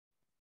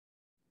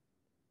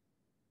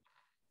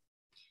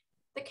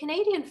The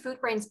Canadian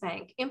Foodgrains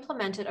Bank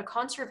implemented a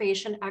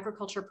conservation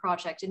agriculture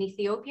project in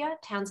Ethiopia,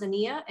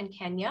 Tanzania, and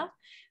Kenya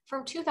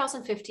from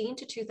 2015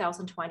 to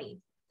 2020.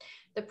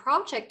 The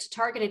project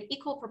targeted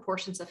equal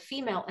proportions of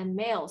female and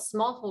male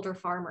smallholder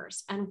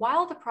farmers, and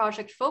while the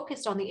project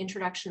focused on the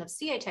introduction of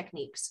CA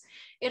techniques,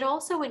 it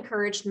also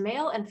encouraged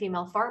male and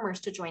female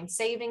farmers to join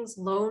savings,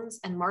 loans,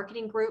 and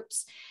marketing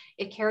groups.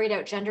 It carried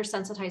out gender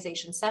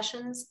sensitization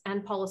sessions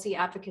and policy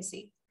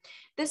advocacy.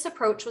 This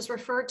approach was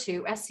referred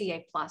to as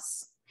CA+.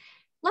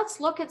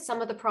 Let's look at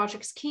some of the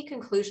project's key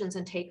conclusions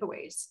and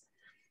takeaways.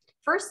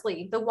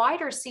 Firstly, the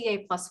wider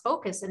CA+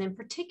 focus, and in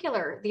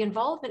particular, the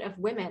involvement of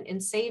women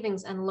in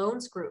savings and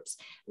loans groups,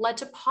 led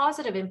to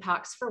positive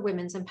impacts for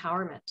women's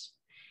empowerment.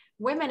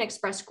 Women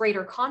expressed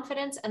greater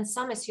confidence and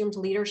some assumed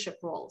leadership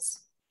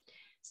roles.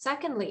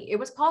 Secondly, it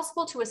was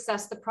possible to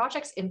assess the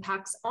project's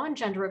impacts on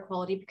gender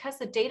equality because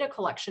the data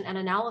collection and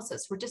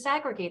analysis were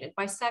disaggregated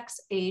by sex,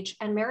 age,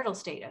 and marital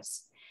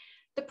status.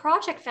 The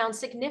project found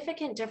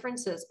significant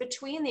differences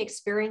between the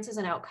experiences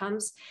and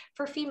outcomes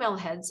for female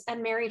heads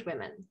and married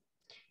women.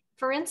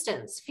 For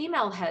instance,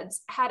 female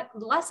heads had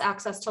less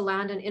access to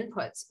land and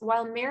inputs,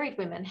 while married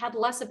women had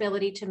less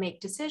ability to make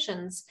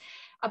decisions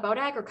about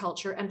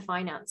agriculture and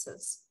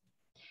finances.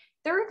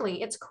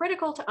 Thirdly, it's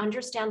critical to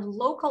understand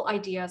local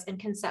ideas and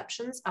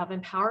conceptions of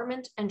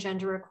empowerment and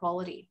gender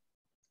equality.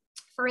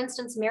 For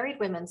instance, married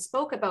women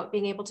spoke about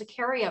being able to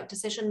carry out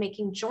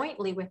decision-making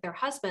jointly with their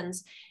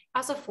husbands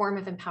as a form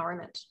of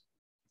empowerment.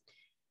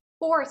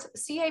 Fourth,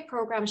 CA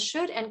programs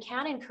should and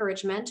can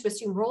encourage men to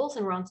assume roles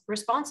and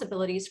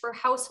responsibilities for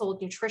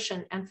household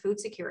nutrition and food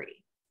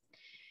security.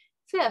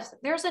 Fifth,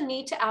 there's a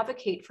need to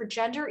advocate for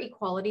gender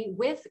equality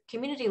with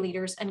community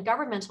leaders and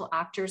governmental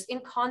actors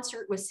in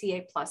concert with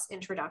CA+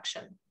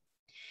 introduction.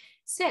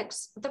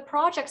 Sixth, the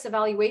project's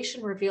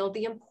evaluation revealed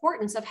the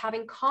importance of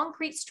having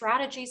concrete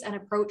strategies and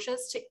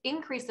approaches to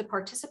increase the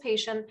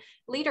participation,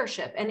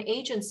 leadership, and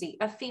agency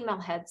of female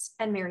heads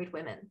and married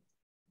women.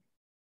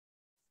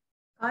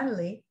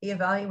 Finally, the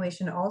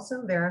evaluation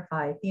also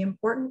verified the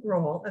important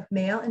role of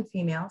male and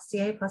female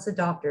CA+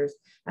 adopters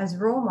as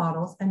role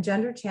models and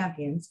gender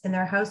champions in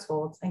their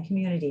households and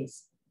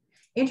communities.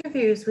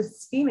 Interviews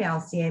with female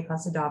CA+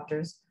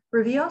 adopters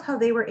revealed how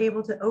they were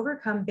able to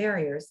overcome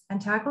barriers and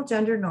tackle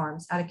gender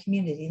norms at a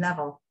community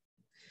level,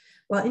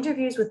 while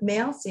interviews with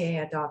male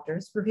CA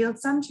adopters revealed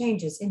some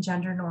changes in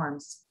gender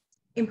norms.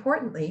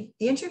 Importantly,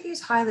 the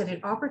interviews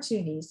highlighted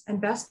opportunities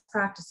and best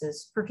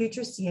practices for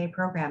future CA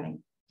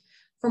programming.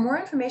 For more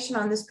information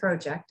on this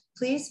project,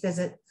 please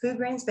visit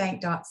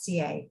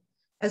foodgrainsbank.ca.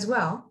 As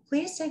well,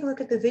 please take a look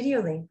at the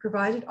video link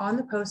provided on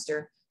the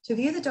poster to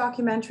view the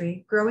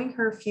documentary Growing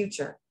Her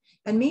Future,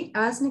 and meet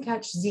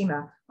Aznikesh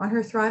Zima on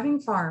her thriving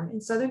farm in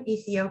southern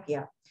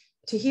Ethiopia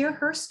to hear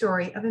her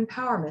story of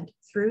empowerment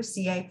through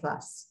CA+.